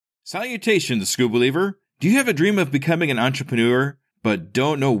Salutations, Scuba Believer. Do you have a dream of becoming an entrepreneur, but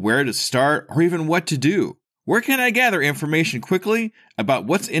don't know where to start or even what to do? Where can I gather information quickly about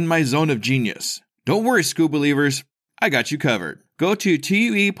what's in my zone of genius? Don't worry, Scuba Believers. I got you covered. Go to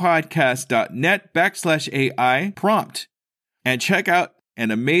tuepodcast.net/AI prompt and check out an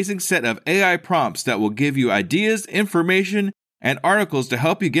amazing set of AI prompts that will give you ideas, information, and articles to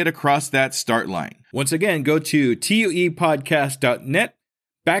help you get across that start line. Once again, go to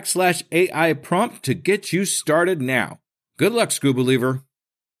tuepodcast.net/AI prompt to get you started now. Good luck, Scuba Believer.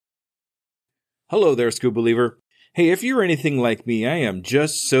 Hello there, Scuba Believer. Hey, if you're anything like me, I am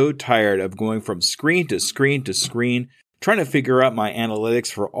just so tired of going from screen to screen to screen, trying to figure out my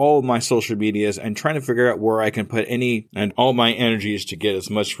analytics for all my social medias and trying to figure out where I can put any and all my energies to get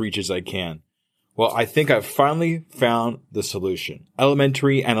as much reach as I can. Well, I think I've finally found the solution.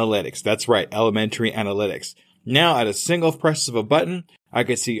 Elementary Analytics. That's right, Elementary Analytics. Now, at a single press of a button, I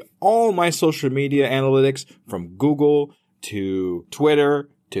can see all my social media analytics from Google to Twitter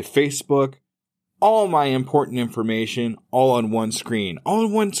to Facebook, all my important information all on one screen. All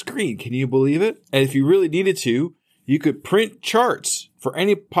on one screen. Can you believe it? And if you really needed to, you could print charts for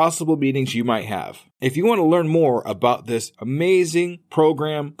any possible meetings you might have. If you want to learn more about this amazing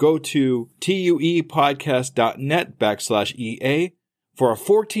program, go to tuepodcast.net/EA for a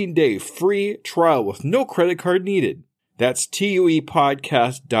 14-day free trial with no credit card needed. That's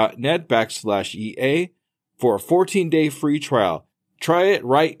tuepodcast.net/EA for a 14-day free trial. Try it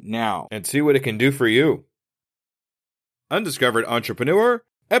right now and see what it can do for you. Undiscovered Entrepreneur,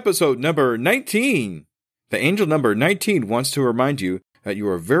 episode number 19. The angel number 19 wants to remind you that you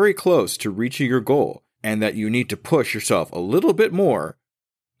are very close to reaching your goal and that you need to push yourself a little bit more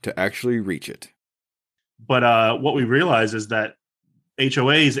to actually reach it. But what we realize is that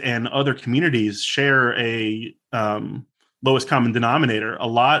HOAs and other communities share a lowest common denominator. A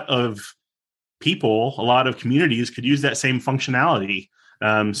lot of people, a lot of communities could use that same functionality.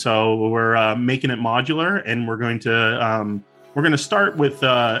 So we're making it modular, and we're going to start with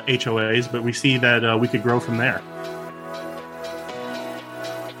HOAs, but we see that we could grow from there.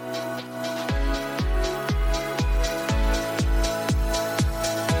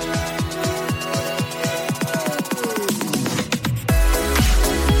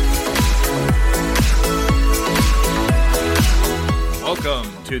 Welcome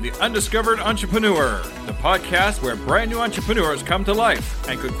to The Undiscovered Entrepreneur, the podcast where brand new entrepreneurs come to life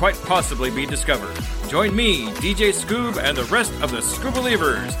and could quite possibly be discovered. Join me, DJ Scoob, and the rest of the Scuba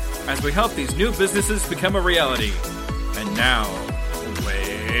Believers as we help these new businesses become a reality. And now,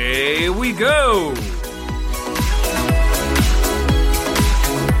 away we go!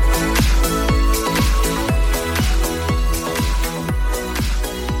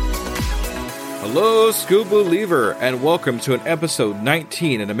 Hello, Scuba Believer, and welcome to an episode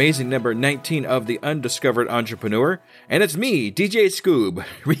 19, an amazing number 19 of The Undiscovered Entrepreneur. And it's me, DJ Scoob,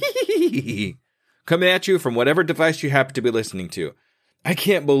 coming at you from whatever device you happen to be listening to. I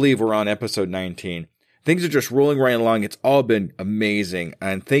can't believe we're on episode 19. Things are just rolling right along. It's all been amazing.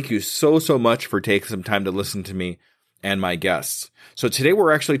 And thank you so much for taking some time to listen to me and my guests. So today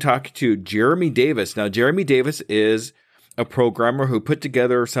we're actually talking to Jeremy Davis. Now, Jeremy Davis is a programmer who put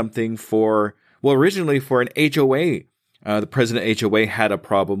together something originally for an HOA. The president of HOA had a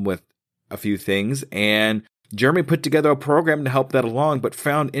problem with a few things, and Jeremy put together a program to help that along, but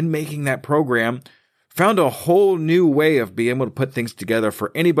found in making that program, found a whole new way of being able to put things together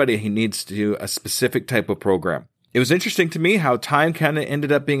for anybody who needs to do a specific type of program. It was interesting to me how time kind of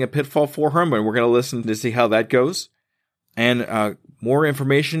ended up being a pitfall for him, and we're going to listen to see how that goes. And more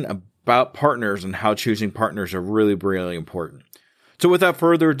information about partners and how choosing partners are really, really important. So without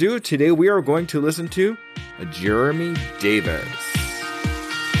further ado, today we are going to listen to Jeremy Davis.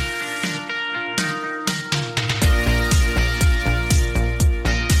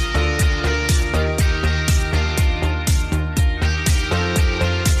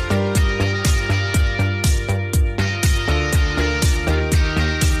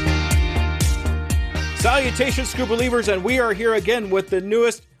 Salutations, Scuba Believers, and we are here again with the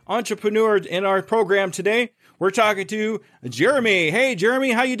newest entrepreneur in our program today. We're talking to Jeremy. Hey,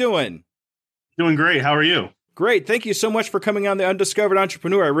 Jeremy, how you doing? Doing great. How are you? Great. Thank you so much for coming on The Undiscovered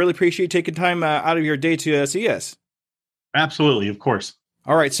Entrepreneur. I really appreciate taking time out of your day to see us. Absolutely. Of course.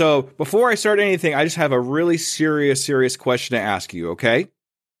 All right. So before I start anything, I just have a really serious question to ask you, okay?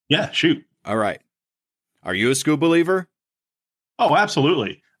 Yeah, shoot. All right. Are you a Scuba Believer? Oh,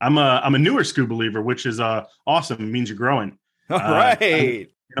 absolutely. I'm a newer Scuba Believer, which is awesome. It means you're growing. All right. In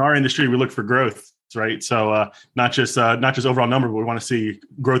our industry, we look for growth. Right. So not just overall number, but we want to see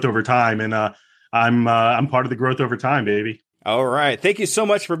growth over time. And I'm part of the growth over time, baby. All right. Thank you so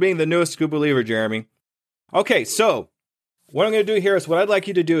much for being the newest Scoop Believer, Jeremy. Okay, so what I'm going to do here is what I'd like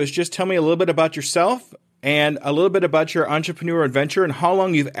you to do is just tell me a little bit about yourself and a little bit about your entrepreneur adventure and how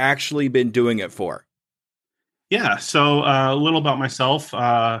long you've actually been doing it for. Yeah. So a little about myself.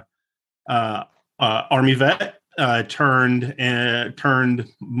 Army vet, turned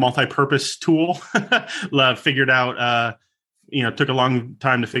multi-purpose tool. Figured out, took a long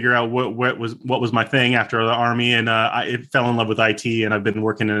time to figure out what was my thing after the Army, and I fell in love with IT, and I've been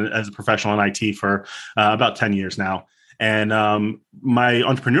working as a professional in IT for about 10 years now. And my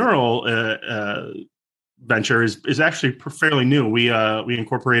entrepreneurial venture is actually fairly new. We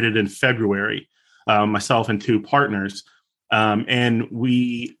incorporated in February, myself and two partners. I'm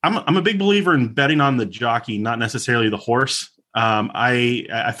a big believer in betting on the jockey, not necessarily the horse.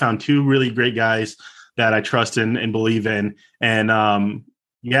 I found two really great guys that I trust and believe in, and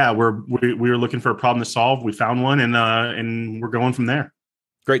we were looking for a problem to solve. We found one, and we're going from there.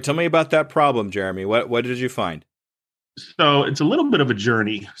 Great. Tell me about that problem, Jeremy. What did you find? So it's a little bit of a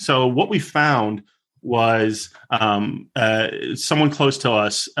journey. So what we found was someone close to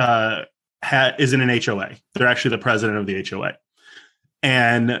us is in an HOA. They're actually the president of the HOA.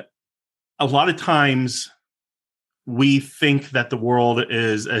 And a lot of times we think that the world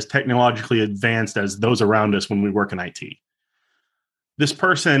is as technologically advanced as those around us when we work in IT. This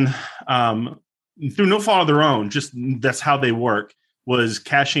person, through no fault of their own, just that's how they work, was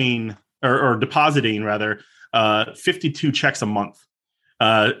cashing or depositing rather 52 checks a month,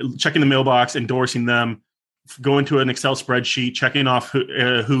 checking the mailbox, endorsing them, go into an Excel spreadsheet, checking off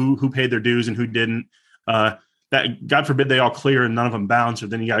who paid their dues and who didn't. That God forbid they all clear and none of them bounce, or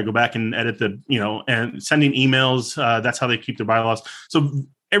then you got to go back and edit and sending emails. That's how they keep their bylaws. So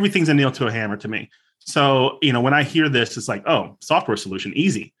everything's a nail to a hammer to me. So, when I hear this, it's like, oh, software solution,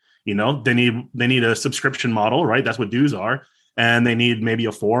 easy. They need a subscription model, right? That's what dues are. And they need maybe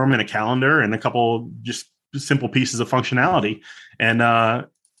a form and a calendar and a couple just simple pieces of functionality. And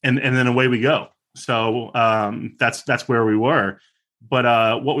then away we go. So that's where we were.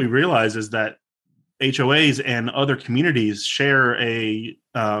 But what we realized is that HOAs and other communities share a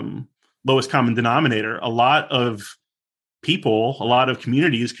lowest common denominator. A lot of people, a lot of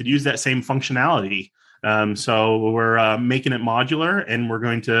communities could use that same functionality. So we're making it modular, and we're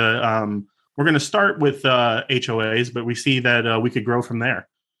going to start with HOAs, but we see that we could grow from there.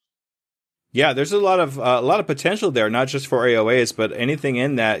 Yeah, there's a lot of potential there, not just for AOAs, but anything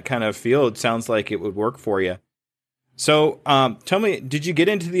in that kind of field sounds like it would work for you. So tell me, did you get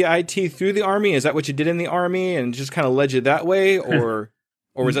into the IT through the Army? Is that what you did in the Army and just kind of led you that way? Or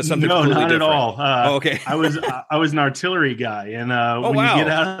was that something no, completely not different? At all. Okay. I was an artillery guy. And when wow. you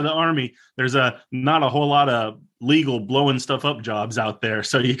get out of the Army, there's not a whole lot of legal blowing stuff up jobs out there.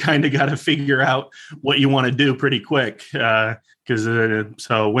 So you kind of got to figure out what you want to do pretty quick. So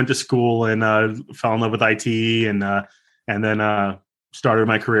went to school and fell in love with IT and then started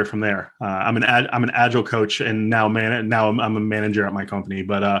my career from there. I'm an agile coach, and now I'm a manager at my company.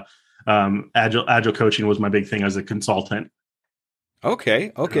 But agile coaching was my big thing as a consultant.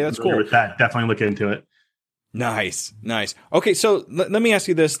 Okay, that's cool. With that, definitely look into it. Nice. Okay, so let me ask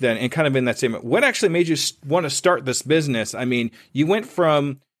you this then, and kind of in that same, what actually made you want to start this business? I mean, you went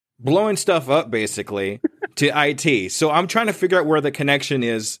from blowing stuff up basically to IT. So I'm trying to figure out where the connection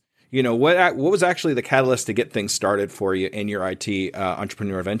is. What was actually the catalyst to get things started for you in your IT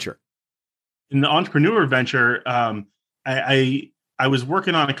entrepreneur venture? In the entrepreneur venture, I was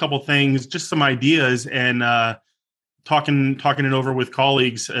working on a couple things, just some ideas, and talking it over with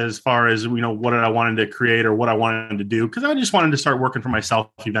colleagues as far as what I wanted to create or what I wanted to do, because I just wanted to start working for myself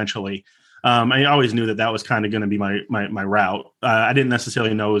eventually. I always knew that was kind of going to be my route. I didn't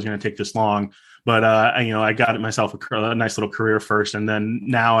necessarily know it was going to take this long. But I got myself a nice little career first, and then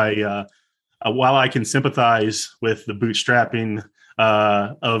now while I can sympathize with the bootstrapping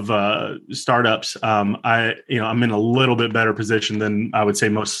of startups, I'm in a little bit better position than I would say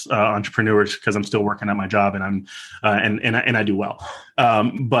most entrepreneurs, because I'm still working at my job and I do well. I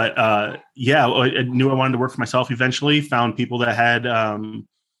knew I wanted to work for myself eventually. Found people that had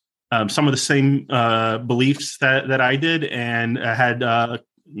some of the same beliefs that I did, and had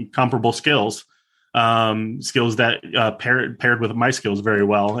comparable skills that paired with my skills very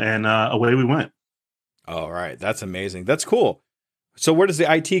well, and away we went. All right, that's amazing. That's cool. So where does the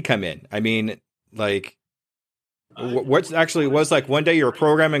IT come in? I mean, like, what's actually was like one day you were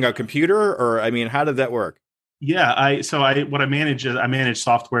programming a computer, or I mean, how did that work? Yeah, I manage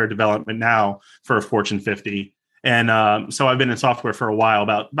software development now for a Fortune 50, and so I've been in software for a while,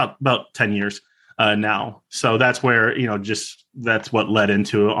 about 10 years. Now. So that's where, that's what led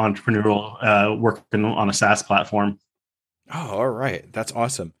into entrepreneurial working on a SaaS platform. Oh, all right. That's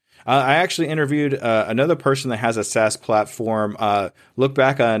awesome. I actually interviewed another person that has a SaaS platform. Look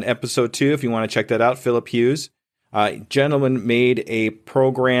back on episode 2 if you want to check that out. Philip Hughes. Gentleman made a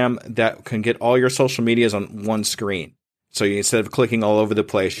program that can get all your social medias on one screen. So instead of clicking all over the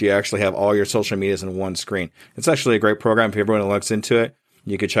place, you actually have all your social medias on one screen. It's actually a great program. If everyone looks into it,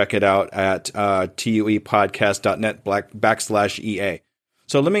 you can check it out at tuepodcast.net/EA.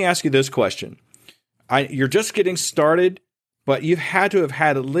 So let me ask you this question. You're just getting started, but you've had to have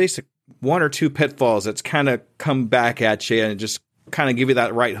had at least one or two pitfalls that's kind of come back at you and just kind of give you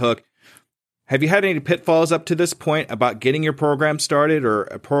that right hook. Have you had any pitfalls up to this point about getting your program started or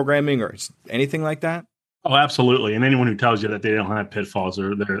programming or anything like that? Oh, absolutely. And anyone who tells you that they don't have pitfalls,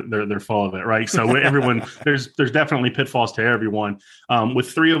 they're full of it, right? So everyone, there's definitely pitfalls to everyone.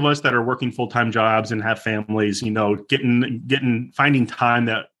 With three of us that are working full-time jobs and have families, finding time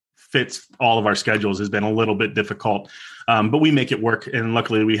that fits all of our schedules has been a little bit difficult, but we make it work. And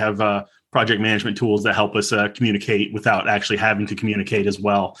luckily, we have project management tools that help us communicate without actually having to communicate as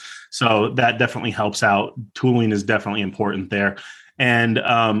well. So that definitely helps out. Tooling is definitely important there. And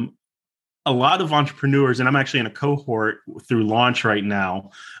a lot of entrepreneurs, and I'm actually in a cohort through Launch right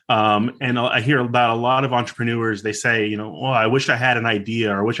now, and I hear about a lot of entrepreneurs. They say, I wish I had an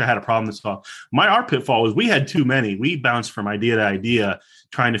idea, or I wish I had a problem to solve. Our pitfall was we had too many. We bounced from idea to idea,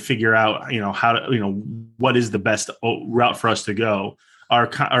 trying to figure out, how to, what is the best route for us to go.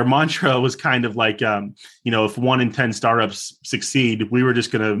 Our mantra was kind of like, if 1 in 10 startups succeed, we were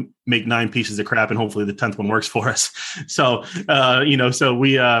just going to make 9 pieces of crap and hopefully the 10th one works for us. So, so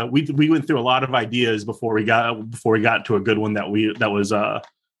we went through a lot of ideas before we got to a good one that was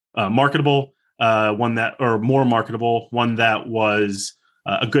marketable, more marketable, one that was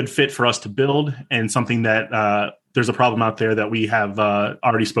a good fit for us to build, and something that there's a problem out there that we have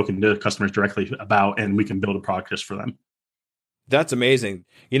already spoken to customers directly about, and we can build a product just for them. That's amazing.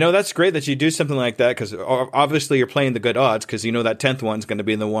 That's great that you do something like that, because obviously you're playing the good odds, because that 10th one's going to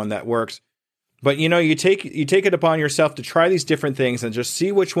be the one that works. But you take it upon yourself to try these different things and just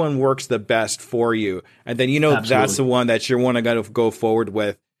see which one works the best for you, and then Absolutely. That's the one that you want to go forward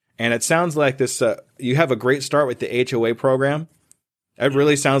with. And it sounds like this. You have a great start with the HOA program. It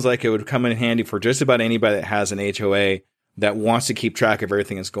really sounds like it would come in handy for just about anybody that has an HOA that wants to keep track of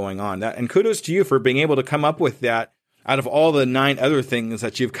everything that's going on. And kudos to you for being able to come up with that out of all the 9 other things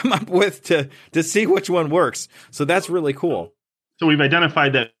that you've come up with to see which one works. So that's really cool. So we've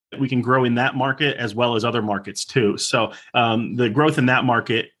identified that we can grow in that market as well as other markets too. So the growth in that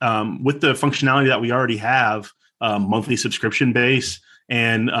market, with the functionality that we already have, monthly subscription base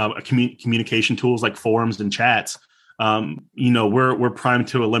and communication tools like forums and chats, we're primed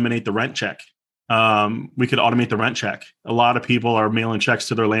to eliminate the rent check. We could automate the rent check. A lot of people are mailing checks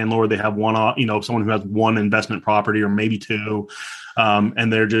to their landlord. They have someone who has one investment property or maybe 2,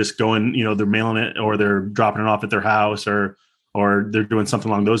 and they're just going, they're mailing it or they're dropping it off at their house or they're doing something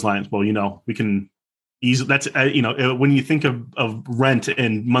along those lines. Well, we can easily, that's, when you think of rent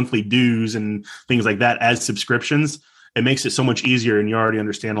and monthly dues and things like that as subscriptions, it makes it so much easier, and you already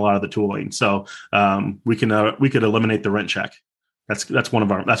understand a lot of the tooling. So we could eliminate the rent check. That's one of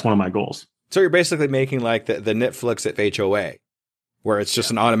my goals. So you're basically making like the Netflix of HOA, where it's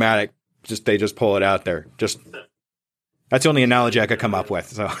just an automatic, they just pull it out there. That's the only analogy I could come up with.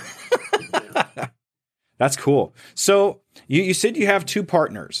 So that's cool. So you said you have 2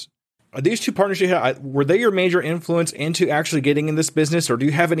 partners. Are these 2 partners you had, were they your major influence into actually getting in this business, or do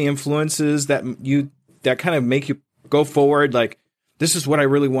you have any influences that kind of make you go forward? Like, this is what I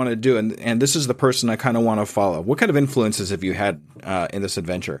really want to do, and this is the person I kind of want to follow. What kind of influences have you had in this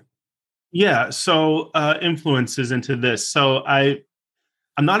adventure? Yeah. So influences into this. So I'm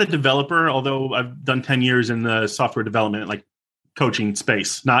not a developer, although I've done 10 years in the software development, like coaching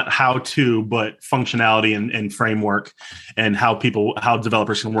space, not how to, but functionality and framework and how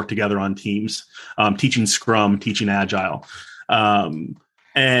developers can work together on teams, teaching Scrum, teaching Agile.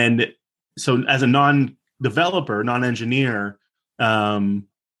 And so as a non-developer, non-engineer, I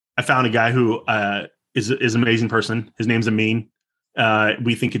found a guy who is an amazing person. His name's Amin.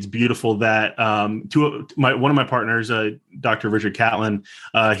 We think it's beautiful that one of my partners, Dr. Richard Catlin,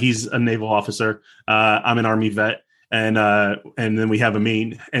 he's a naval officer. I'm an Army vet, and then we have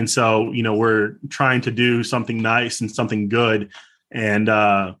Amin. And so, we're trying to do something nice and something good. And,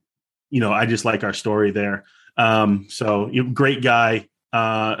 I just like our story there. So great guy,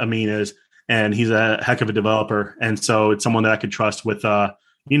 Amin is, and he's a heck of a developer. And so it's someone that I could trust with,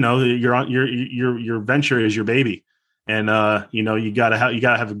 your venture is your baby. And, you gotta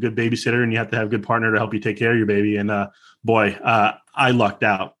have a good babysitter, and you have to have a good partner to help you take care of your baby. And, I lucked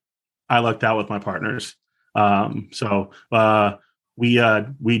out. I lucked out with my partners. We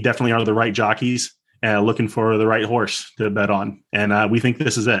definitely are the right jockeys, looking for the right horse to bet on, and we think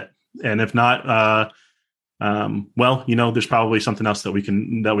this is it. And if not, there's probably something else that we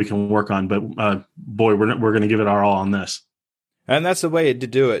can work on. But boy, we're going to give it our all on this. And that's the way to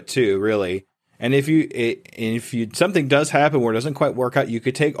do it too, really. And if something does happen where it doesn't quite work out, you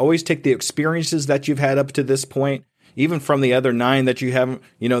could always take the experiences that you've had up to this point, even from the other 9 that you haven't,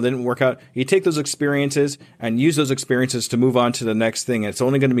 didn't work out. You take those experiences and use those experiences to move on to the next thing. And it's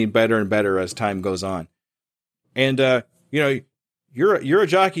only going to be better and better as time goes on. And you're a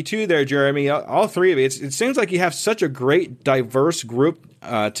jockey too, there, Jeremy. All 3 of you. It seems like you have such a great, diverse group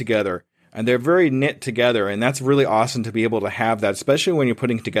together. And they're very knit together, and that's really awesome to be able to have that, especially when you're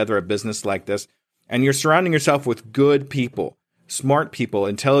putting together a business like this. And you're surrounding yourself with good people, smart people,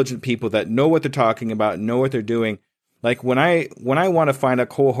 intelligent people that know what they're talking about, know what they're doing. Like when I want to find a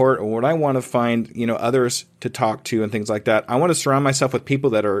cohort, or when I want to find others to talk to and things like that, I want to surround myself with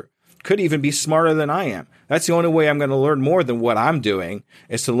people that could even be smarter than I am. That's the only way I'm going to learn more than what I'm doing,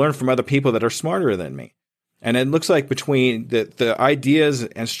 is to learn from other people that are smarter than me. And it looks like between the ideas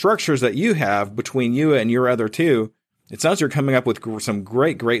and structures that you have between you and your other 2, it sounds you're coming up with some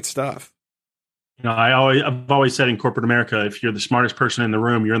great, great stuff. I've always said in corporate America, if you're the smartest person in the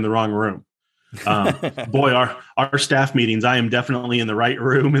room, you're in the wrong room. Boy, our staff meetings, I am definitely in the right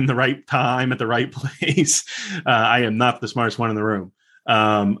room, in the right time, at the right place. I am not the smartest one in the room.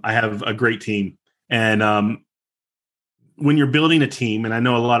 I have a great team. And when you're building a team, and I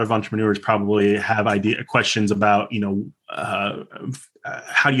know a lot of entrepreneurs probably have questions about,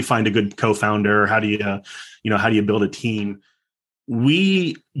 how do you find a good co-founder? How do you build a team?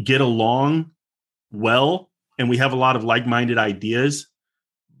 We get along well, and we have a lot of like-minded ideas,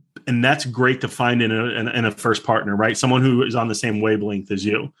 and that's great to find in a first partner, right? Someone who is on the same wavelength as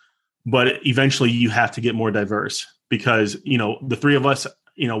you. But eventually, you have to get more diverse, because the 3 of us,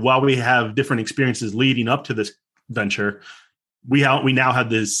 while we have different experiences leading up to this venture, we now have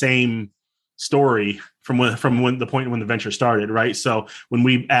the same story from the point when the venture started, right? So when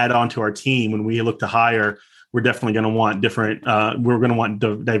we add on to our team, when we look to hire, we're definitely going to want different. We're going to want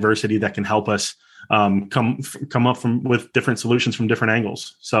diversity that can help us come up with different solutions from different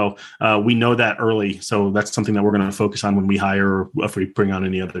angles. So we know that early. So that's something that we're going to focus on when we hire, or if we bring on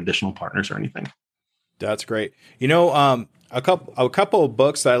any other additional partners or anything. That's great. A couple of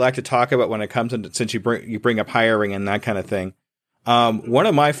books that I like to talk about when it comes to, since you bring up hiring and that kind of thing. One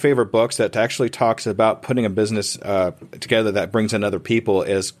of my favorite books that actually talks about putting a business together that brings in other people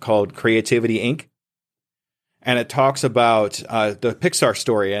is called Creativity Inc. And it talks about the Pixar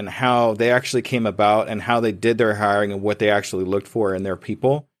story and how they actually came about and how they did their hiring and what they actually looked for in their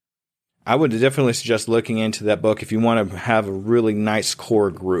people. I would definitely suggest looking into that book if you want to have a really nice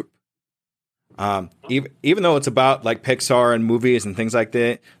core group. Even though it's about like Pixar and movies and things like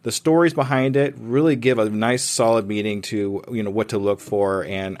that, the stories behind it really give a nice solid meaning to what to look for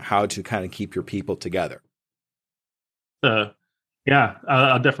and how to kind of keep your people together. I'll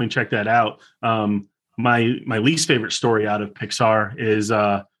definitely check that out. My least favorite story out of Pixar is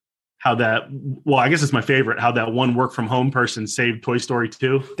how that, well, I guess it's my favorite, how that one work from home person saved Toy Story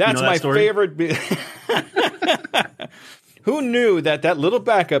 2. That's my favorite. Who knew that little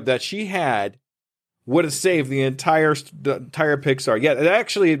backup that she had would have saved the entire Pixar? Yeah, it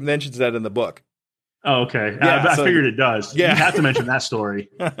actually mentions that in the book. Oh, okay. Yeah, I figured it does. Yeah. You have to mention that story.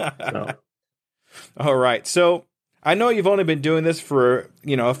 So. All right. So I know you've only been doing this for,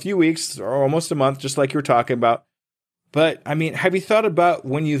 a few weeks or almost a month, just like you were talking about. But, I mean, have you thought about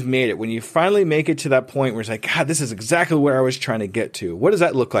when you've made it, when you finally make it to that point where it's like, God, this is exactly where I was trying to get to? What does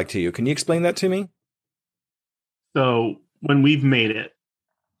that look like to you? Can you explain that to me? So when we've made it,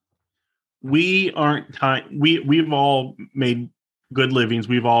 we've all made good livings.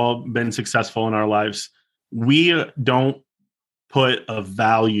 We've all been successful in our lives. We don't put a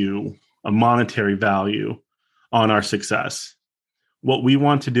monetary value on our success. What we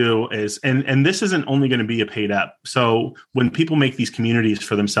want to do is, and this isn't only going to be a paid app. So when people make these communities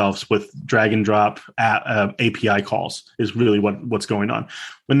for themselves with drag and drop API calls is really what's going on.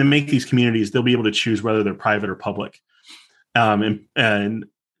 When they make these communities, they'll be able to choose whether they're private or public. And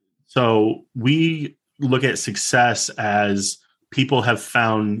so we look at success as people have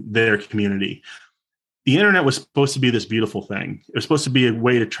found their community. The internet was supposed to be this beautiful thing. It was supposed to be a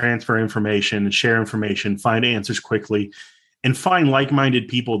way to transfer information and share information, find answers quickly, and find like-minded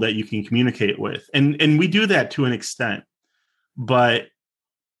people that you can communicate with. And we do that to an extent. But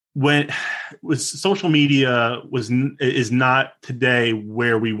when social media is not today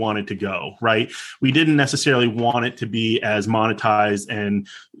where we want it to go, right? We didn't necessarily want it to be as monetized and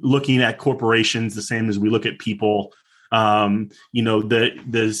looking at corporations the same as we look at people.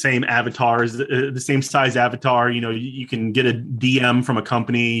 The same avatars, the same size avatar. You can get a DM from a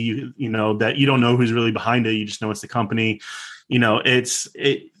company, that you don't know who's really behind it. You just know it's the company.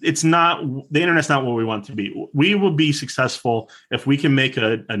 It's not, the internet's not what we want it to be. We will be successful if we can make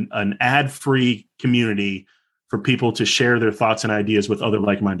an ad-free community for people to share their thoughts and ideas with other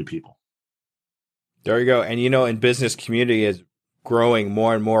like-minded people. There you go. And in business, community is growing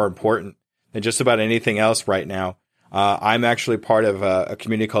more and more important than just about anything else right now. I'm actually part of a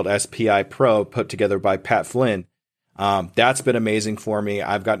community called SPI Pro, put together by Pat Flynn. That's been amazing for me.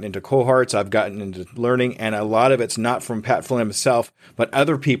 I've gotten into cohorts, I've gotten into learning, and a lot of it's not from Pat Flynn himself, but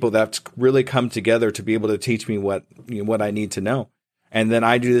other people that's really come together to be able to teach me what I need to know. And then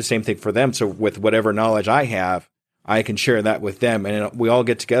I do the same thing for them. So with whatever knowledge I have, I can share that with them, and we all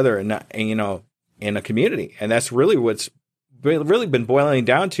get together and in a community. And that's really what's really been boiling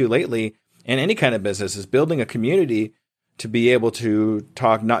down to lately in any kind of business, is building a community to be able to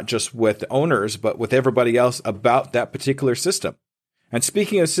talk not just with the owners, but with everybody else about that particular system. And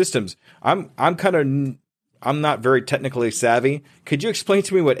speaking of systems, I'm not very technically savvy. Could you explain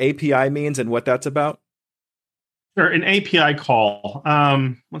to me what API means and what that's about? Sure. An API call.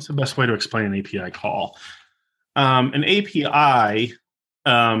 What's the best way to explain an API call? An API,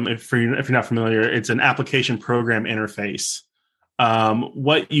 if you're not familiar, it's an application program interface.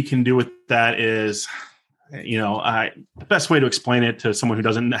 What you can do with that is, the best way to explain it to someone who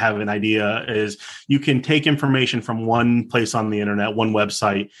doesn't have an idea is you can take information from one place on the internet, one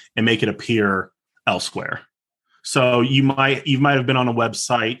website, and make it appear elsewhere. So you might have been on a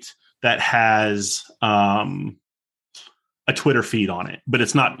website that has a Twitter feed on it, but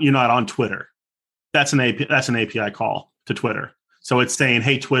you're not on Twitter. That's an API call to Twitter. So it's saying,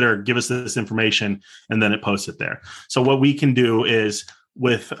 hey, Twitter, give us this information, and then it posts it there. So what we can do is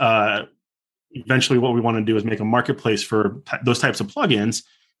eventually what we want to do is make a marketplace for those types of plugins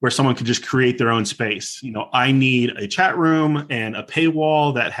where someone could just create their own space. I need a chat room and a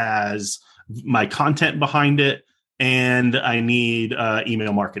paywall that has my content behind it, and I need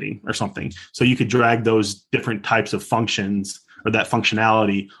email marketing or something. So you could drag those different types of functions or that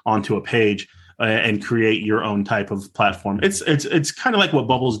functionality onto a page and create your own type of platform. It's kind of like what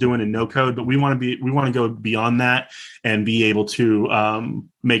Bubble's doing in no code, but we want to go beyond that and be able to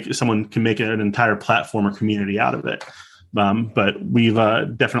someone can make an entire platform or community out of it. But we've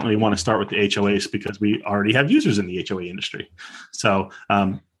definitely want to start with the HOAs because we already have users in the HOA industry. So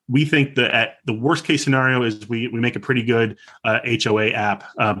we think that at the worst case scenario is we make a pretty good HOA app.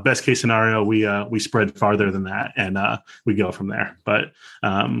 Best case scenario, we spread farther than that and we go from there. But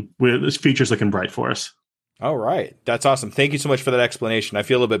this feature's looking bright for us. All right. That's awesome. Thank you so much for that explanation. I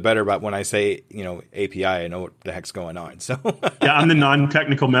feel a little bit better about when I say, API, I know what the heck's going on. So yeah, I'm the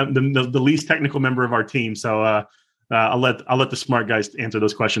non-technical, the least technical member of our team. So I'll let the smart guys answer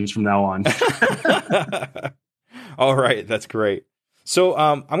those questions from now on. All right. That's great. So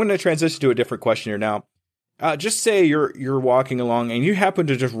I'm going to transition to a different question here now. Just say you're walking along and you happen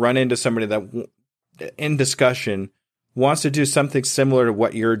to just run into somebody that in discussion wants to do something similar to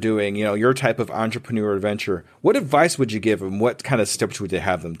what you're doing, your type of entrepreneur adventure. What advice would you give them? What kind of steps would you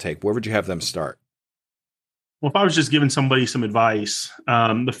have them take? Where would you have them start? Well, if I was just giving somebody some advice,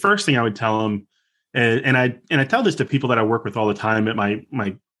 the first thing I would tell them, and I tell this to people that I work with all the time at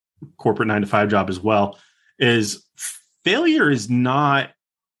my corporate 9-to-5 job as well, is failure is not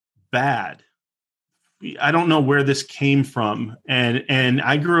bad. I don't know where this came from. And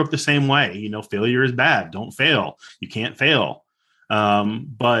I grew up the same way. Failure is bad. Don't fail. You can't fail.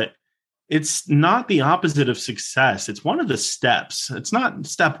 But it's not the opposite of success. It's one of the steps. It's not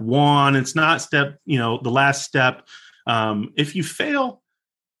step one. It's not the last step. If you fail,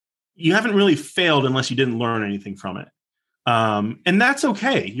 you haven't really failed unless you didn't learn anything from it. And that's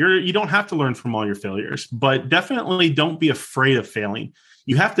okay. You don't have to learn from all your failures, but definitely don't be afraid of failing.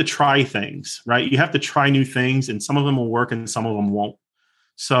 You have to try things, right? You have to try new things, and some of them will work and some of them won't.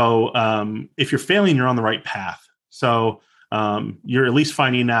 So if you're failing, you're on the right path. So you're at least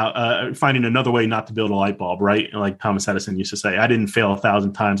finding another way not to build a light bulb, right? Like Thomas Edison used to say, I didn't fail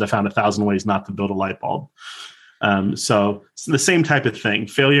 1,000 times. I found 1,000 ways not to build a light bulb. So it's the same type of thing.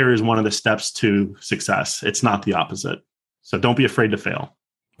 Failure is one of the steps to success. It's not the opposite. So don't be afraid to fail.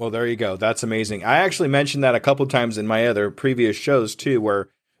 Well, there you go. That's amazing. I actually mentioned that a couple times in my other previous shows too, where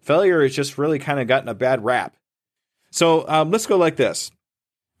failure has just really kind of gotten a bad rap. So let's go like this.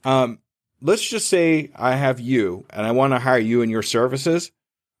 Let's just say I have you and I want to hire you and your services,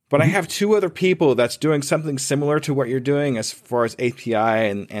 but I have two other people that's doing something similar to what you're doing as far as API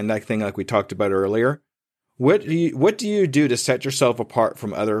and that thing like we talked about earlier. What do you do to set yourself apart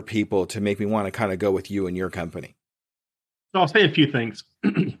from other people to make me want to kind of go with you and your company? So I'll say a few things.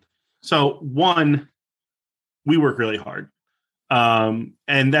 So one, we work really hard.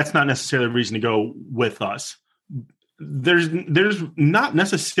 And that's not necessarily a reason to go with us. There's not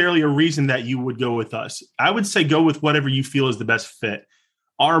necessarily a reason that you would go with us. I would say go with whatever you feel is the best fit.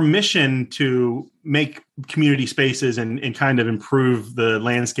 Our mission to make community spaces and kind of improve the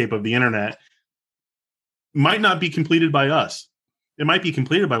landscape of the internet might not be completed by us. It might be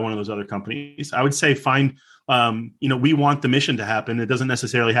completed by one of those other companies. I would say find, we want the mission to happen. It doesn't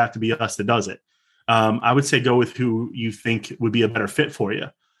necessarily have to be us that does it. I would say go with who you think would be a better fit for you.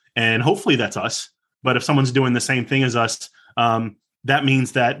 And hopefully that's us. But if someone's doing the same thing as us, that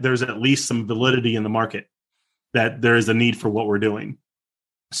means that there's at least some validity in the market, that there is a need for what we're doing.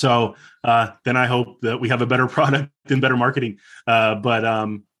 So then I hope that we have a better product and better marketing. But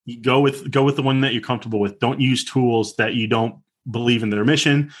go with the one that you're comfortable with. Don't use tools that you don't believe in their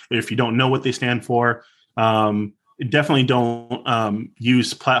mission. If you don't know what they stand for, definitely don't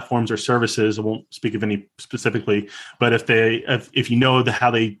use platforms or services. I won't speak of any specifically, but if you know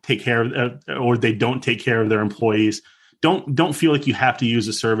how they take care of or they don't take care of their employees, don't feel like you have to use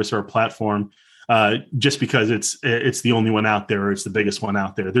a service or a platform just because it's the only one out there or it's the biggest one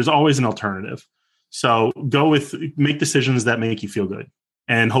out there. There's always an alternative. So make decisions that make you feel good,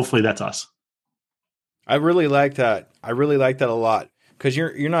 and hopefully that's us. I really like that. I really like that a lot. Because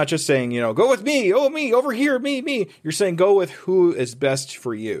you're not just saying, go with me, me, over here, me. You're saying go with who is best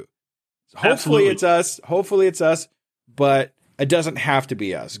for you. Hopefully it's us. Hopefully it's us, but it doesn't have to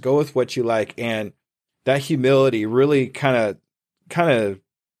be us. Go with what you like. And that humility really kind of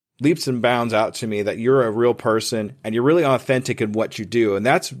leaps and bounds out to me that you're a real person and you're really authentic in what you do. And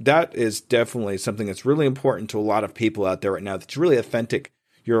that is definitely something that's really important to a lot of people out there right now. That's really authentic.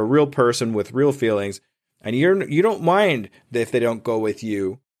 You're a real person with real feelings. And you don't mind if they don't go with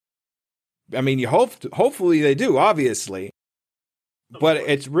you. I mean, hopefully they do, obviously. But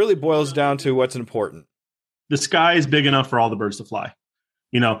it really boils down to what's important. The sky is big enough for all the birds to fly.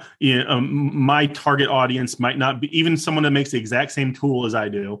 My target audience might not be even someone that makes the exact same tool as I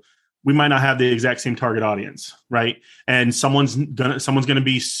do. We might not have the exact same target audience, right? And someone's gonna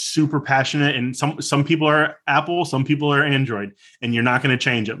be super passionate, and some people are Apple, some people are Android, and you're not going to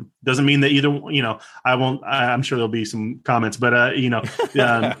change them. Doesn't mean that either. I won't. I'm sure there'll be some comments, but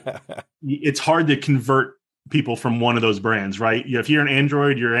it's hard to convert people from one of those brands, right? If you're an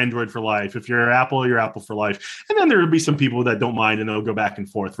Android, you're Android for life. If you're Apple, you're Apple for life. And then there will be some people that don't mind, and they'll go back and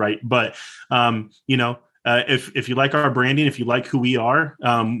forth, right? But if you like our branding, if you like who we are,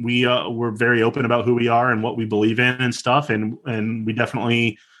 we're very open about who we are and what we believe in and stuff. And we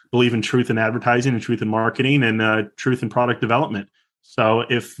definitely believe in truth in advertising and truth in marketing and truth in product development. So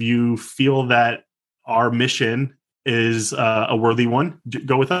if you feel that our mission is a worthy one,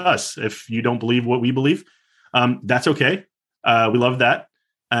 go with us. If you don't believe what we believe, that's okay. We love that,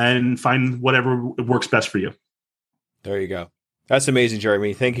 and find whatever works best for you. There you go. That's amazing,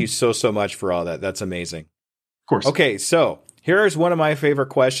 Jeremy. Thank you so much for all that. That's amazing. Of course. Okay, so here's one of my favorite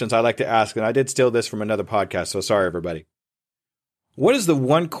questions I like to ask, and I did steal this from another podcast, so sorry, everybody. What is the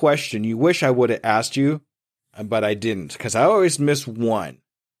one question you wish I would have asked you, but I didn't? Because I always miss one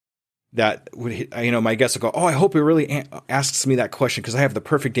that would, my guests will go, I hope he really asks me that question because I have the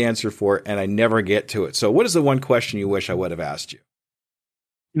perfect answer for it, and I never get to it. So what is the one question you wish I would have asked you?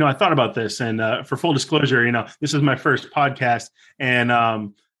 I thought about this, and for full disclosure, this is my first podcast, and I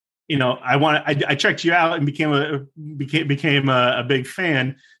checked you out and became a big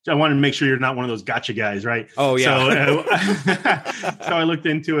fan. So I wanted to make sure you're not one of those gotcha guys, right? Oh yeah. So I looked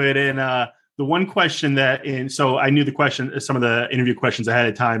into it, and the one question so I knew some of the interview questions ahead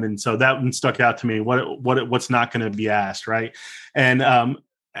of time, and so that one stuck out to me. What's not going to be asked, right? And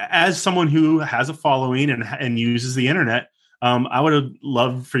as someone who has a following and uses the internet. I would have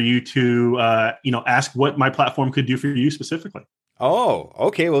loved for you to, ask what my platform could do for you specifically. Oh,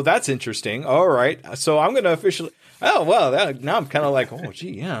 okay. Well, that's interesting. All right. So I'm going to officially. Oh, well, now I'm kind of like, oh,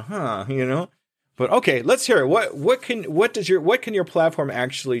 gee, yeah, huh? But okay, let's hear it. What can your platform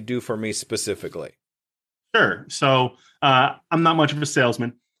actually do for me specifically? Sure. So I'm not much of a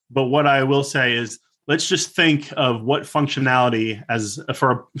salesman, but what I will say is, let's just think of what functionality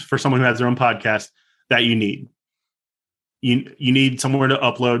for someone who has their own podcast that you need. You need somewhere to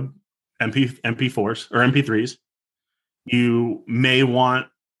upload MP4s or MP3s. You may want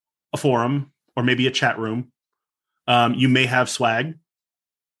a forum or maybe a chat room. You may have swag.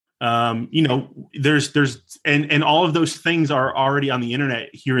 there's and all of those things are already on the internet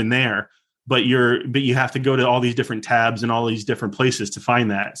here and there, but you have to go to all these different tabs and all these different places to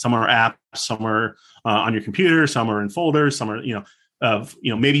find that. Some are apps, some are on your computer, some are in folders, some are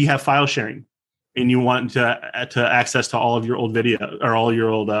maybe you have file sharing and you want to access to all of your old video or all your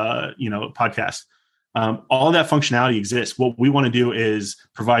old podcasts. All that functionality exists. What we want to do is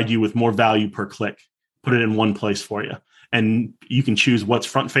provide you with more value per click, put it in one place for you. And you can choose what's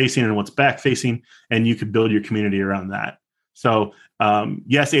front facing and what's back facing, and you could build your community around that. So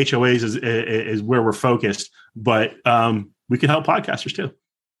yes, HOAs is where we're focused, but we can help podcasters too.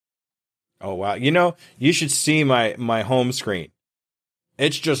 Oh, wow. You should see my home screen.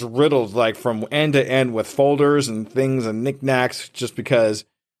 It's just riddled like from end to end with folders and things and knickknacks, just because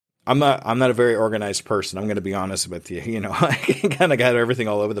I'm not a very organized person. I'm going to be honest with you. I kind of got everything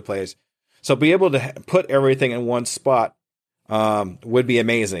all over the place. So be able to put everything in one spot would be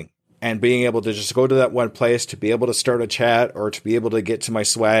amazing. And being able to just go to that one place, to be able to start a chat or to be able to get to my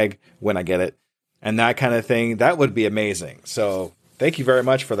swag when I get it and that kind of thing, that would be amazing. So thank you very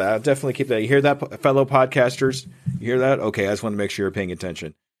much for that. I'll definitely keep that. You hear that, fellow podcasters? You hear that? Okay, I just want to make sure you're paying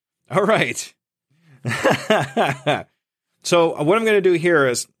attention. All right. So what I'm going to do here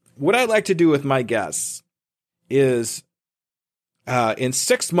is, what I'd like to do with my guests is in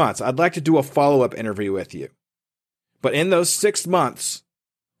 6 months, I'd like to do a follow-up interview with you. But in those 6 months,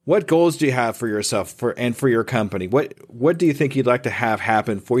 what goals do you have for yourself and for your company? What do you think you'd like to have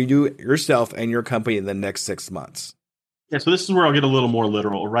happen for you yourself and your company in the next 6 months? Yeah, so this is where I'll get a little more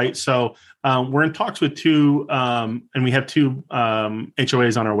literal, right? So we're in talks with two, and we have two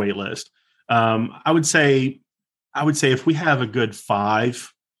HOAs on our wait list. I would say if we have a good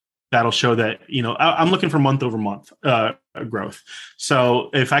 5, that'll show that, I'm looking for month over month growth. So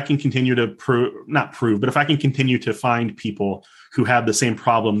if I can continue to but if I can continue to find people who have the same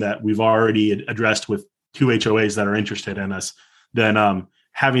problem that we've already addressed with 2 HOAs that are interested in us, then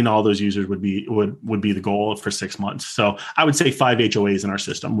having all those users would be the goal for 6 months. So I would say 5 HOAs in our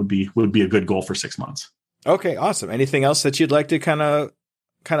system would be a good goal for 6 months. Okay, awesome. Anything else that you'd like to kind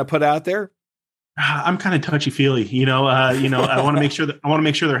of put out there? I'm kind of touchy feely, I want to make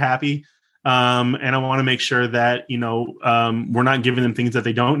sure they're happy. And I want to make sure that, we're not giving them things that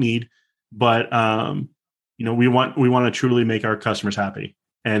they don't need, but, we want to truly make our customers happy.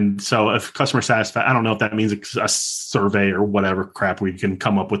 And so if customer satisfaction, I don't know if that means a survey or whatever crap we can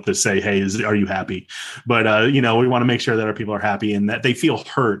come up with to say, hey, are you happy? But, we want to make sure that our people are happy and that they feel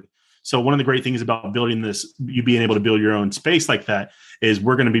heard. So one of the great things about building this, you being able to build your own space like that, is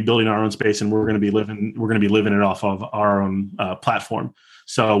we're going to be building our own space and we're going to be living it off of our own platform.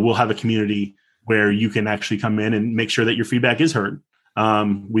 So we'll have a community where you can actually come in and make sure that your feedback is heard.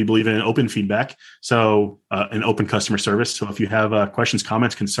 We believe in an open feedback, so an open customer service. So if you have questions,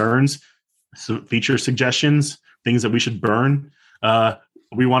 comments, concerns, feature suggestions, things that we should burn,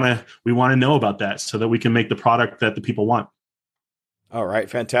 we want to know about that so that we can make the product that the people want. All right,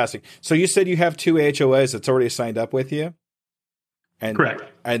 fantastic. So you said you have 2 HOAs that's already signed up with you? And, correct.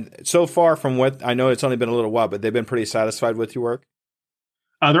 And so far, from what I know, it's only been a little while, but they've been pretty satisfied with your work.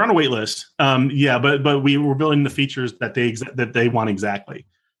 They're on a wait list. But we're building the features that they want exactly.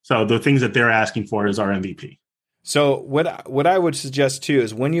 So the things that they're asking for is our MVP. So what I would suggest too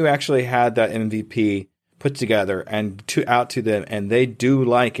is when you actually had that MVP put together and out to them, and they do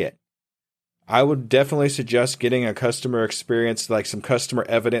like it, I would definitely suggest getting a customer experience, like some customer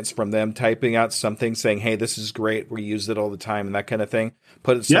evidence from them, typing out something saying, hey, this is great, we use it all the time, and that kind of thing.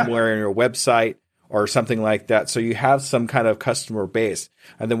 Put it somewhere in your website or something like that, so you have some kind of customer base.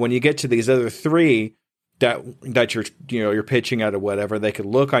 And then when you get to these other 3 that you're pitching at or whatever, they could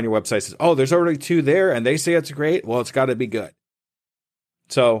look on your website and say, oh, there's already 2 there, and they say it's great. Well, it's got to be good.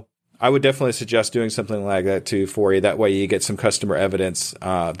 So I would definitely suggest doing something like that too for you. That way you get some customer evidence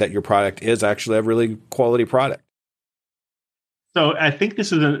that your product is actually a really quality product. So I think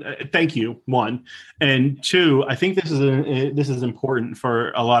this is thank you, 1. And 2, I think this is important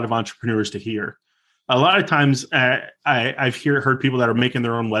for a lot of entrepreneurs to hear. A lot of times I've heard people that are making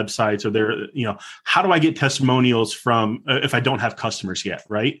their own websites, or they're, how do I get testimonials from if I don't have customers yet,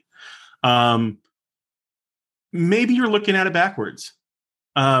 right? Maybe you're looking at it backwards.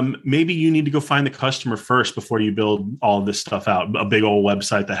 Maybe you need to go find the customer first before you build all of this stuff out. A big old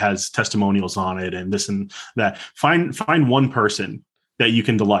website that has testimonials on it and this and that. Find one person that you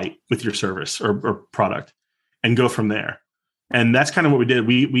can delight with your service or product, and go from there. And that's kind of what we did.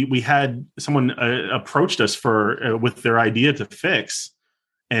 We had someone approached us with their idea to fix,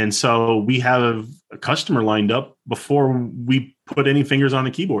 and so we have a customer lined up before we put any fingers on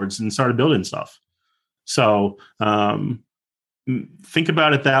the keyboards and started building stuff. So think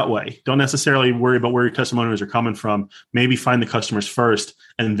about it that way. Don't necessarily worry about where your testimonials are coming from. Maybe find the customers first,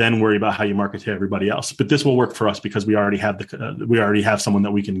 and then worry about how you market to everybody else. But this will work for us because we already have someone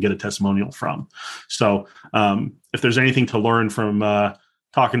that we can get a testimonial from. So if there's anything to learn from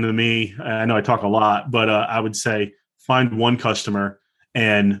talking to me, I know I talk a lot, but I would say find one customer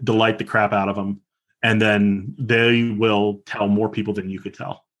and delight the crap out of them, and then they will tell more people than you could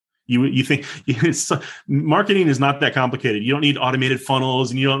tell. You think marketing is not that complicated. You don't need automated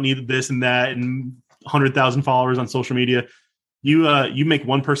funnels, and you don't need this and that and 100,000 followers on social media. You make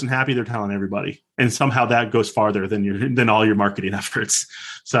one person happy, they're telling everybody, and somehow that goes farther than all your marketing efforts.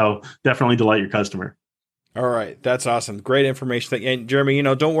 So definitely delight your customer. All right, that's awesome. Great information. And Jeremy,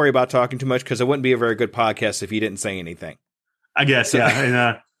 don't worry about talking too much because it wouldn't be a very good podcast if you didn't say anything. I guess, yeah. And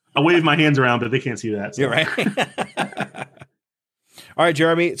I wave my hands around, but they can't see that. So. You're right. All right,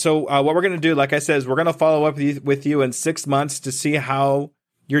 Jeremy. So what we're going to do, like I said, is we're going to follow up with you in 6 months to see how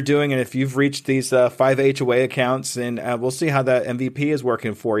you're doing and if you've reached these 5 HOA accounts, and we'll see how that MVP is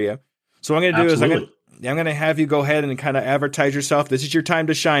working for you. So what I'm going to do is I'm going to have you go ahead and kind of advertise yourself. This is your time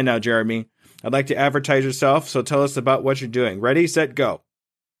to shine now, Jeremy. I'd like to advertise yourself, so tell us about what you're doing. Ready, set, go.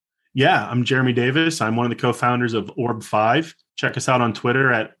 Yeah, I'm Jeremy Davis. I'm one of the co-founders of Orb5. Check us out on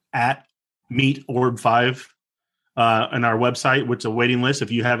Twitter at MeetOrb5. On our website, which is a waiting list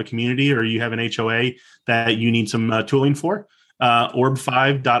if you have a community or you have an HOA that you need some tooling for.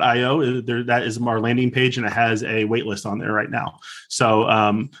 Orb5.io, that is our landing page, and it has a wait list on there right now. So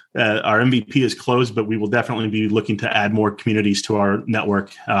our MVP is closed, but we will definitely be looking to add more communities to our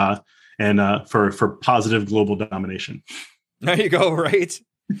network and for positive global domination. There you go, right?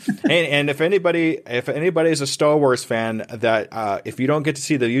 and if anybody is a Star Wars fan, that if you don't get to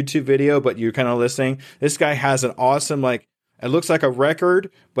see the YouTube video, but you're kind of listening, this guy has an awesome, it looks like a record,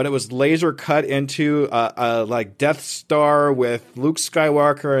 but it was laser cut into a Death Star with Luke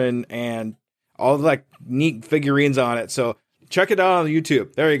Skywalker and all the neat figurines on it. So check it out on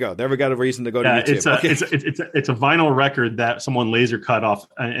YouTube. There you go. There we got a reason to go to YouTube. It's a vinyl record that someone laser cut off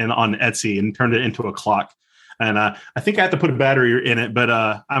and on Etsy and turned it into a clock. And I think I have to put a battery in it, but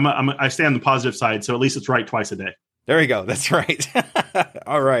I stay on the positive side, so at least it's right twice a day. There you go. That's right.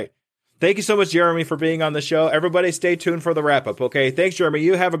 All right. Thank you so much, Jeremy, for being on the show. Everybody stay tuned for the wrap-up, okay? Thanks, Jeremy.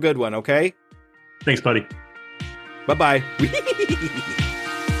 You have a good one, okay? Thanks, buddy. Bye-bye.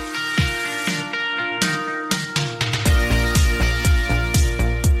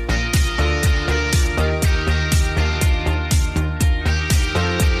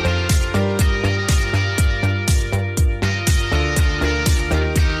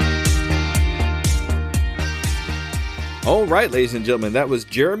 All right, ladies and gentlemen, that was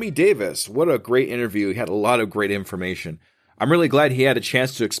Jeremy Davis. What a great interview. He had a lot of great information. I'm really glad he had a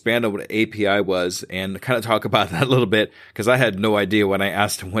chance to expand on what API was and kind of talk about that a little bit, because I had no idea when I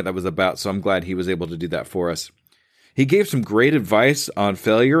asked him what that was about, so I'm glad he was able to do that for us. He gave some great advice on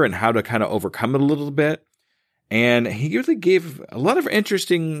failure and how to kind of overcome it a little bit, and he really gave a lot of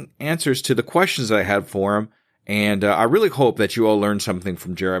interesting answers to the questions I had for him, and I really hope that you all learned something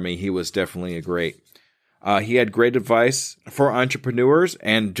from Jeremy. He was definitely a great. He had great advice for entrepreneurs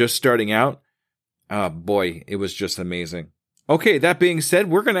and just starting out. Boy, it was just amazing. Okay, that being said,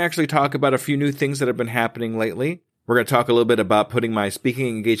 we're going to actually talk about a few new things that have been happening lately. We're going to talk a little bit about putting my speaking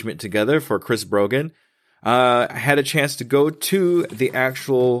engagement together for Chris Brogan. I had a chance to go to the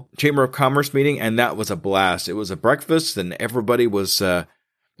actual Chamber of Commerce meeting, and that was a blast. It was a breakfast, and everybody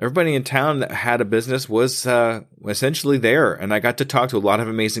in town that had a business was essentially there, and I got to talk to a lot of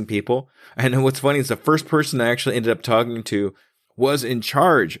amazing people. And what's funny is the first person I actually ended up talking to was in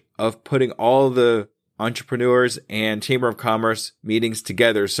charge of putting all the entrepreneurs and Chamber of Commerce meetings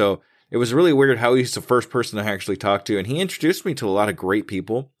together. So it was really weird how he's the first person I actually talked to, and he introduced me to a lot of great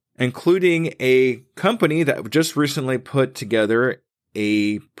people, including a company that just recently put together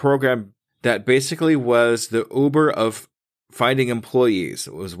a program that basically was the Uber of finding employees.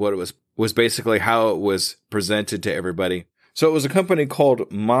 It was what it was basically how it was presented to everybody. So it was a company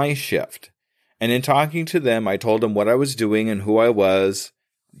called My Shift. And in talking to them, I told them what I was doing and who I was,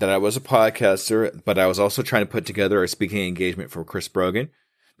 that I was a podcaster, but I was also trying to put together a speaking engagement for Chris Brogan.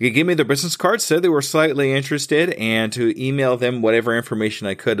 They gave me their business cards, said they were slightly interested, and to email them whatever information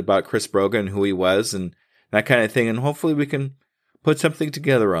I could about Chris Brogan, who he was, and that kind of thing. And hopefully we can put something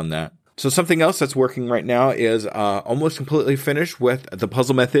together on that. So something else that's working right now is almost completely finished with the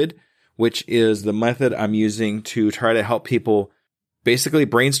puzzle method, which is the method I'm using to try to help people basically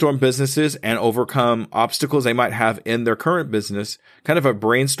brainstorm businesses and overcome obstacles they might have in their current business, kind of a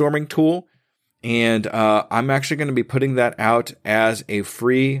brainstorming tool. And I'm actually going to be putting that out as a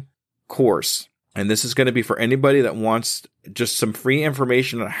free course. And this is going to be for anybody that wants just some free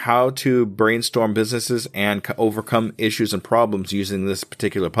information on how to brainstorm businesses and overcome issues and problems using this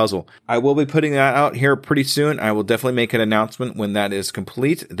particular puzzle. I will be putting that out here pretty soon. I will definitely make an announcement when that is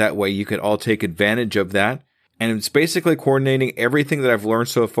complete. That way you can all take advantage of that. And it's basically coordinating everything that I've learned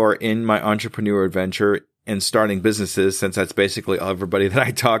so far in my entrepreneur adventure and starting businesses, since that's basically everybody that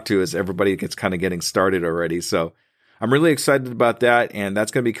I talk to is everybody gets kind of getting started already. So I'm really excited about that. And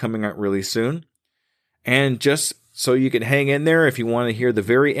that's going to be coming out really soon. And just so you can hang in there, if you want to hear the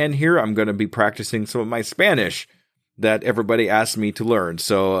very end here, I'm going to be practicing some of my Spanish that everybody asked me to learn.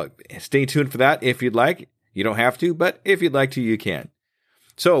 So stay tuned for that if you'd like. You don't have to, but if you'd like to, you can.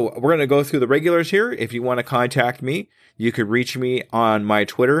 So we're going to go through the regulars here. If you want to contact me, you could reach me on my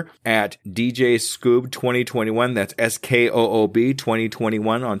Twitter at DJScoob2021. That's SKOOB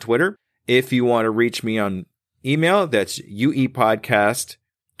 2021 on Twitter. If you want to reach me on email, that's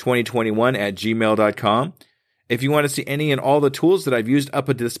uepodcast2021@gmail.com. If you want to see any and all the tools that I've used up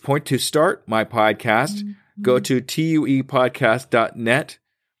at this point to start my podcast, go to tuepodcast.net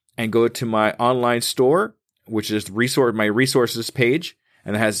and go to my online store, which is my resources page,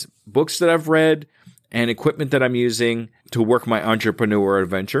 and it has books that I've read and equipment that I'm using to work my entrepreneur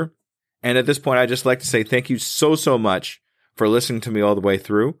adventure. And at this point, I'd just like to say thank you so much for listening to me all the way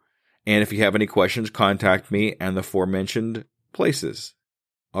through. And if you have any questions, contact me and the aforementioned places.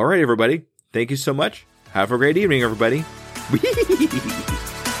 All right, everybody. Thank you so much. Have a great evening, everybody.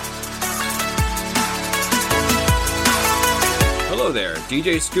 Hello there,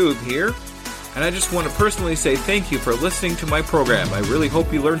 DJ Scoob here. And I just want to personally say thank you for listening to my program. I really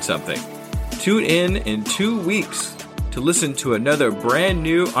hope you learned something. Tune in 2 weeks to listen to another brand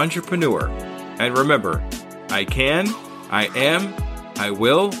new entrepreneur. And remember, I can, I am, I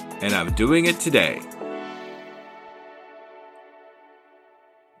will, and I'm doing it today.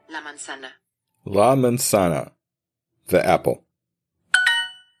 La manzana. La manzana. The apple.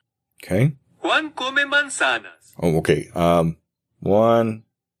 Okay. Juan come manzanas. Oh, okay. Juan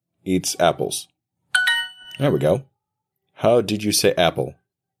eats apples. There we go. How did you say apple?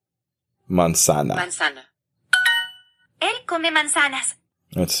 Manzana. Manzana. Él come manzanas.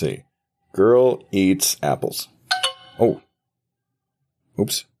 Let's see. Girl eats apples. Oh.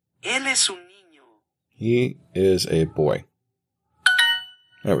 Oops. Él es un niño. He is a boy.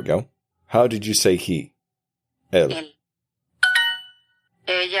 There we go. How did you say he? Él. Él.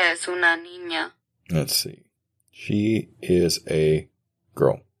 Ella es una niña. Let's see. She is a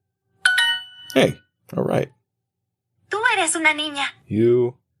girl. Hey, all right. Tú eres una niña.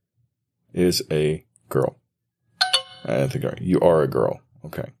 You is a girl. I think you are a girl.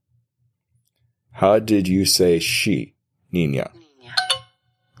 Okay. How did you say she? Niña. Niña.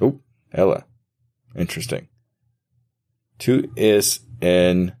 Oh, Ella. Interesting. Tú es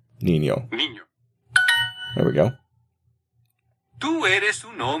en niño. Niño. There we go. Tú eres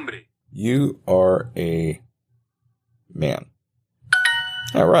un hombre. You are a man.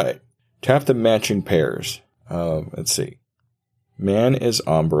 All right. Tap the matching pairs. Let's see. Man is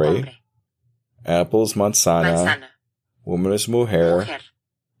hombre. Hombre. Apple's manzana. Manzana. Woman is mujer. Mujer.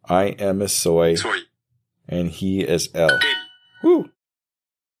 I am is soy. Soy. And he is El. Él. Woo!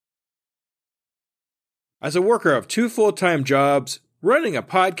 As a worker of 2 full-time jobs, running a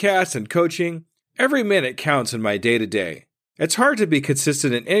podcast and coaching, every minute counts in my day-to-day. It's hard to be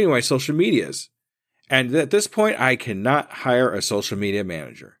consistent in any of my social medias. And at this point, I cannot hire a social media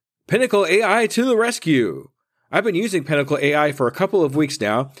manager. Pinnacle AI to the rescue! I've been using Pinnacle AI for a couple of weeks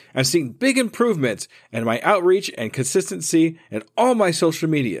now and seeing big improvements in my outreach and consistency in all my social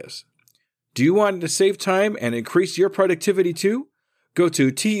medias. Do you want to save time and increase your productivity too? Go to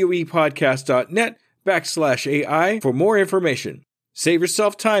tuepodcast.net/AI for more information. Save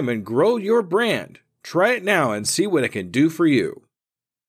yourself time and grow your brand. Try it now and see what it can do for you.